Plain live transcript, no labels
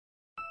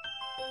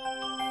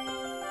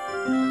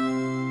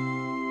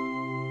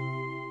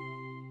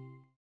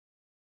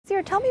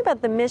Nazir, tell me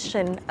about the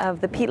mission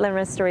of the Peatland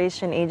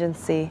Restoration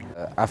Agency.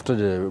 After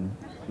the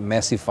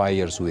massive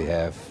fires we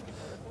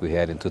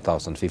had in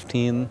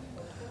 2015,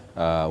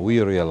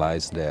 we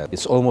realized that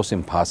it's almost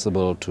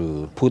impossible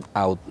to put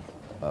out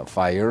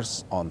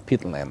fires on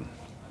peatland.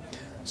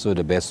 So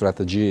the best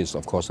strategy is,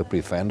 of course, to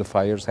prevent the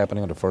fires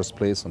happening in the first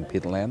place on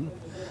peatland.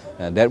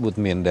 And that would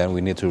mean that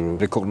we need to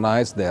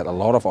recognize that a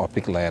lot of our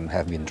peatland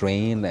have been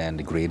drained and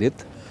degraded.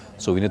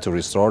 So we need to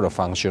restore the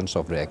functions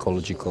of the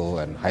ecological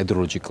and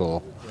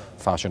hydrological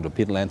function of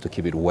the peatland to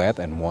keep it wet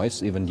and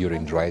moist even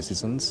during dry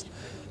seasons.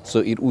 So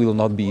it will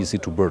not be easy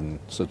to burn,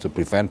 so to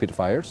prevent peat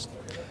fires.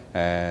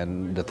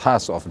 And the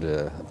task of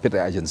the peat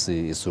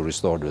agency is to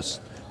restore those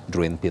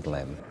drained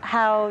peatland.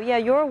 How,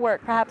 your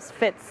work perhaps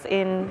fits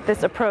in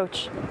this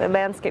approach, the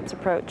landscapes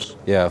approach.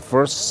 Yeah,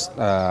 first,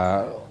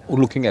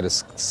 looking at the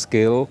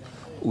scale,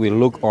 we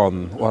look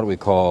on what we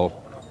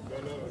call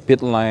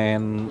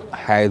peatland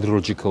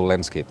hydrological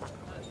landscape.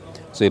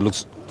 So it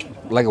looks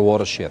like a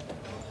watershed,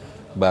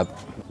 but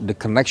the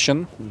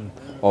connection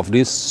of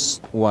this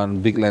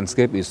one big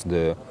landscape is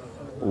the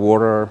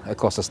water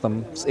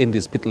ecosystems in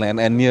this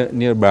peatland and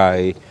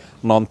nearby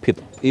non-peat,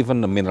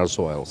 even the mineral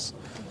soils,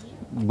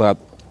 but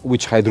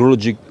which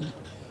hydrologic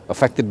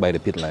affected by the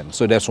peatland.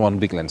 So that's one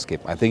big landscape.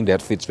 I think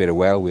that fits very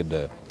well with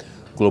the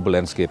global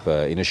landscape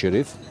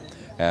initiative.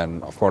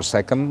 And of course,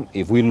 second,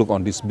 if we look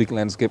on this big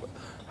landscape,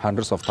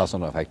 hundreds of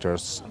thousands of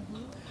hectares,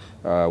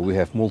 we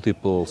have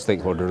multiple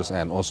stakeholders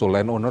and also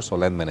landowners or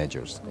land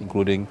managers,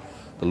 including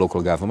the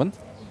local government,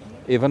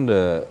 even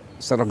the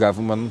central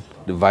government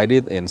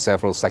divided in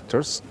several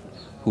sectors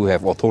who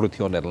have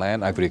authority on that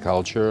land,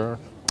 agriculture,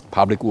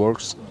 public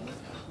works,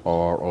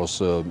 or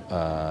also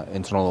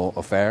internal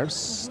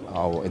affairs,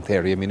 our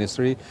interior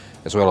ministry,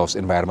 as well as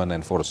environment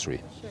and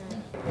forestry.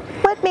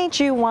 What made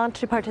you want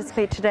to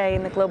participate today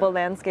in the Global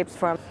Landscapes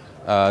Forum?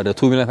 The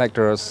 2 million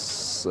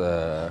hectares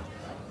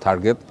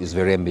target is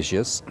very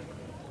ambitious.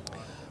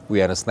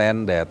 We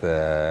understand that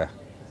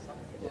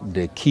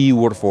the key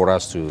word for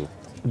us to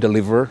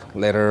deliver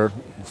later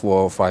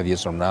 4 or 5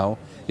 years from now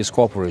is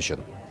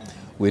cooperation.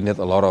 We need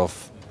a lot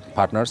of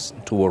partners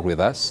to work with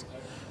us.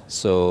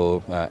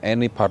 So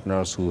any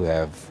partners who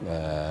have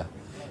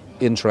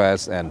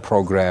interest and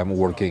program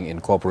working in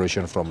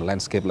cooperation from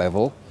landscape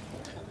level,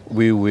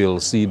 we will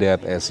see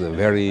that as a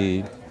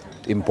very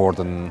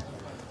important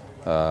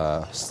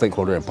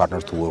stakeholder and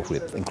partners to work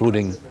with,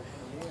 including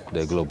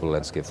the Global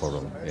Landscape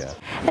Forum. Yeah.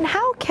 And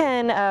how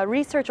can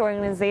research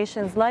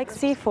organizations like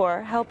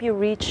C4 help you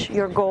reach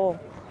your goal?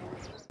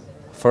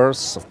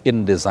 First,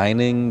 in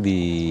designing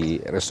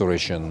the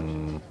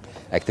restoration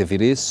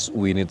activities,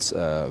 we need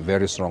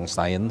very strong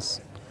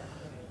science,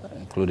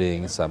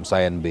 including some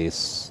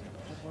science-based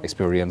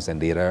experience and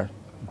data.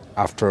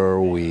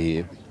 After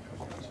we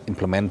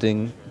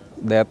implementing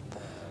that,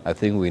 I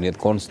think we need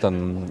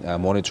constant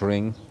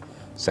monitoring,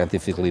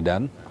 scientifically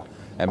done,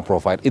 and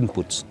provide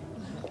inputs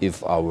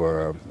if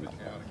our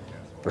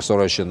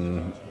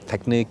restoration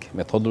technique,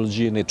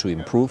 methodology need to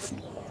improve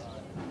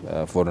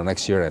for the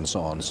next year and so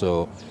on.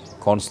 So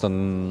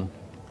constant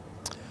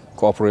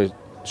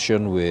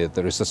cooperation with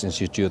the research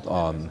institute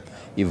on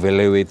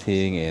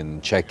evaluating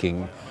and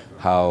checking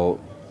how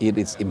it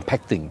is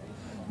impacting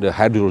the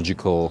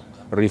hydrological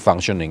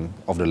refunctioning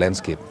of the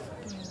landscape,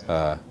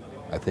 I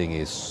think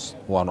is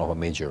one of a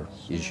major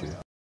issue.